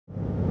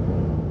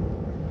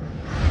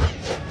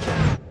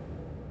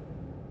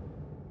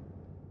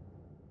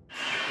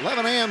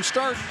11 a.m.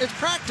 start. It's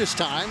practice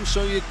time,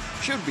 so you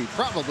should be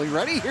probably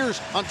ready. Here's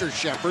Hunter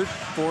Shepard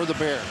for the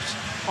Bears.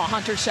 Well,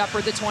 Hunter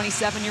Shepard, the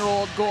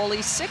 27-year-old goalie,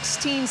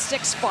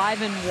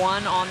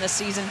 16-6-5-1 on the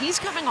season. He's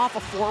coming off a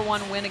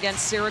 4-1 win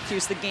against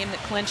Syracuse, the game that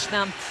clinched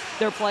them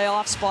their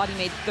playoff spot. He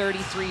made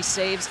 33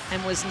 saves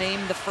and was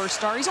named the first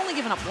star. He's only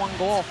given up 1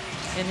 goal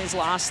in his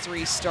last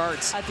 3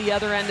 starts. At the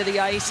other end of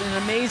the ice, an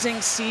amazing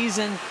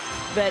season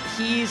that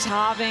he's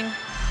having.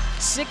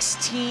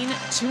 16-2-1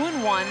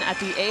 at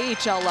the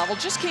AHL level.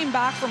 Just came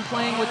back from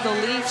playing with the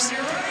Leafs,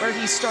 where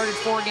he started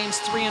 4 games,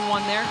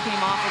 3-1 there.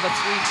 Came off of a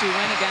 3-2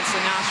 win against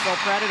the Nashville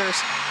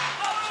Predators.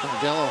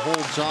 Scandella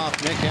holds off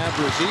Nick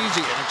Abruzzese.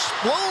 An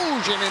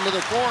explosion into the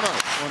corner.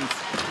 One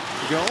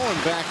to go, and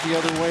back the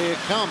other way it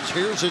comes.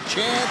 Here's a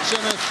chance,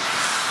 and it's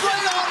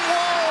right on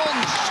wall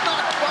and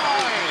snuck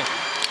by.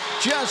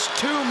 Just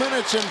 2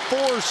 minutes and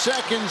 4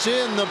 seconds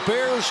in, the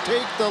Bears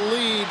take the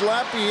lead.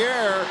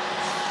 Lapierre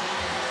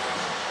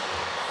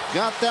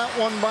got that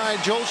one by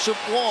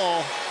Joseph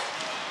Wall.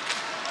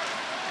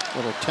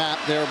 Little tap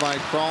there by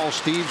Crawl.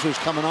 Steeves was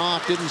coming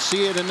off, didn't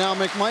see it, and now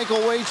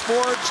McMichael waits for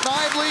it.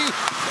 Snively,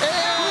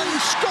 and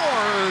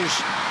scores.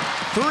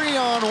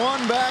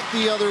 3-on-1 back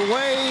the other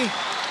way.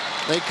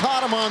 They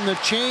caught him on the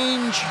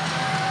change,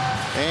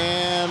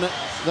 and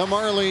the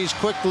Marlies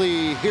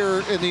quickly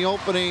here in the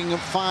opening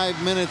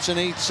 5 minutes and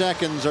 8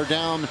 seconds are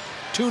down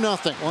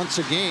 2-0 once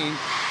again,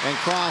 and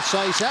cross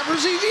ice.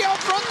 Abruzzese out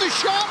front, the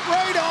shot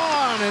right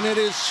on, and it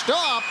is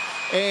stopped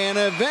and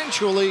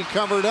eventually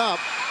covered up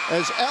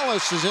as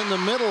Ellis is in the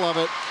middle of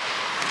it.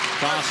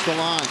 Across the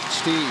line,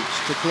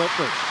 Steeves to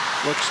Clifford,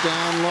 looks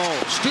down low.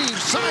 Steeves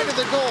side of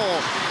the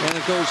goal, and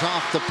it goes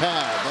off the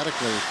pad.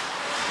 Medically,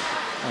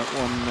 that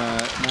one,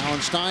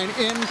 Mallenstein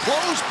in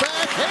close,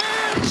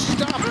 backhand,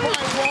 stopped by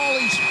Wall.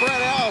 He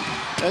spread out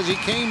as he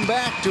came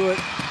back to it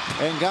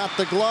and got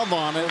the glove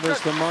on it as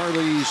the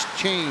Marlies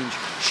change.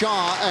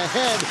 Shaw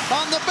ahead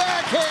on the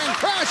backhand,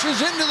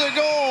 crashes into the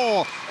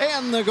goal,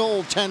 and the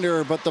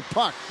goaltender, but the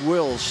puck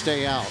will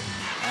stay out.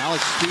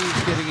 Alex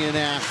Steeves getting in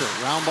after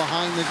it, round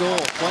behind the goal,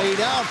 played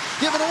out,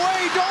 given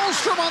away,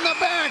 Dahlstrom on the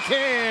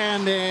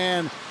backhand,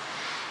 and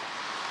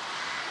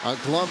a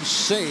glove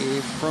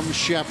save from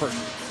Shepard.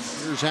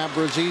 Here's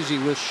Abruzzese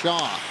with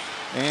Shaw,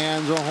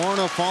 and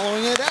Zohorna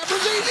following it.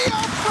 Abruzzese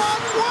out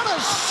front, what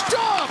a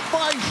stop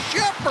by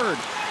Shepard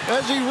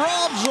as he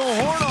robs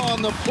Zohorna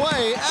on the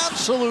play.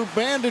 Absolute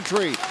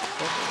banditry.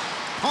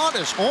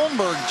 Pontus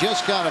Holmberg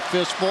just got a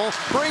fistful.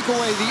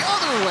 Breakaway the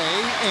other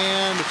way,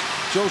 and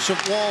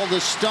Joseph Wall the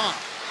stop.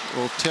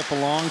 Will tip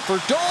along for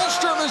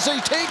Dahlstrom as they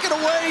take it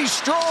away.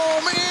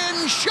 Strome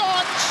in,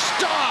 shot,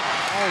 stop.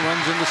 Oh,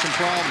 runs into some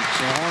problems.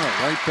 Zohorna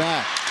right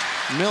back.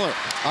 Miller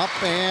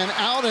up and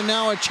out, and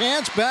now a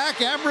chance back.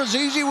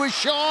 Abruzzese with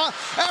Shaw.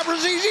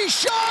 Abruzzese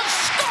shot,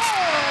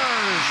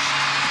 scores!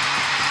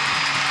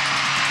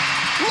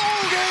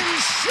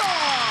 Logan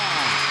Shaw,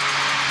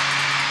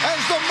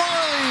 as the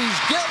Marlies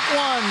get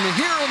one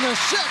here in the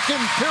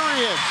second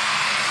period.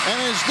 And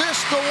is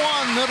this the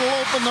one that'll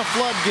open the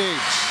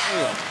floodgates?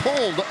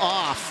 Pulled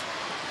off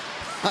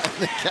by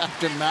the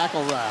Captain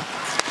McElrath.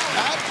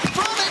 At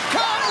front it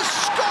comes,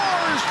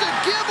 scores the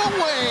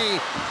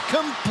giveaway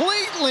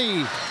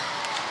completely.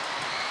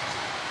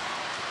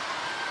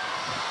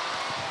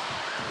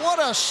 What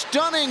a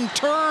stunning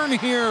turn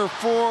here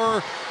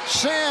for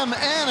Sam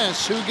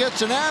Annis, who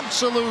gets an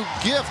absolute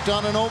gift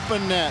on an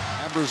open net.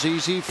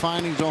 Abruzzese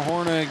finding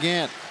Zohorna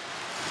again.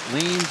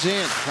 Leans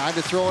in, tried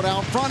to throw it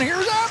out front.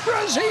 Here's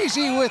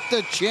Abruzzese with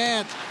the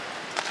chance.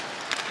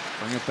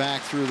 Bring it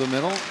back through the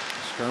middle.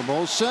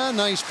 Scarbosa,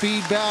 nice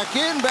feed back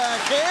in,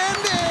 backhand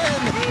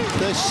in.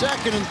 The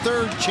second and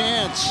third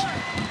chance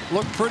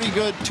looked pretty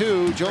good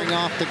too. Jogging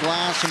off the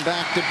glass and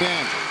back to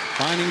bench.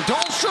 Finding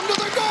Dahlstrom to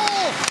the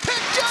goal.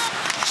 Picked up,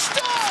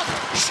 stop.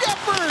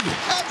 Shepard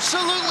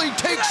absolutely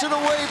takes it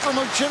away from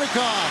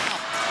Ovchynnikov.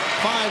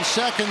 5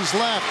 seconds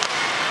left.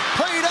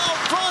 Played out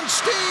front,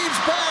 Steeves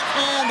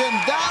backhand, and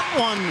that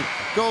one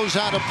goes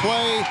out of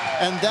play,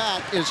 and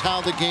that is how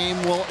the game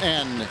will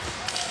end.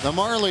 The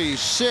Marlies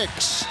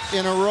 6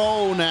 in a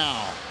row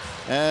now,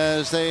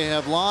 as they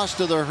have lost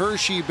to the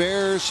Hershey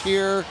Bears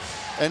here.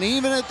 And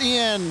even at the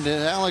end,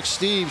 Alex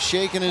Steeves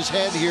shaking his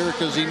head here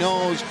because he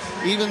knows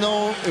even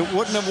though it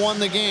wouldn't have won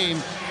the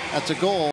game, that's a goal.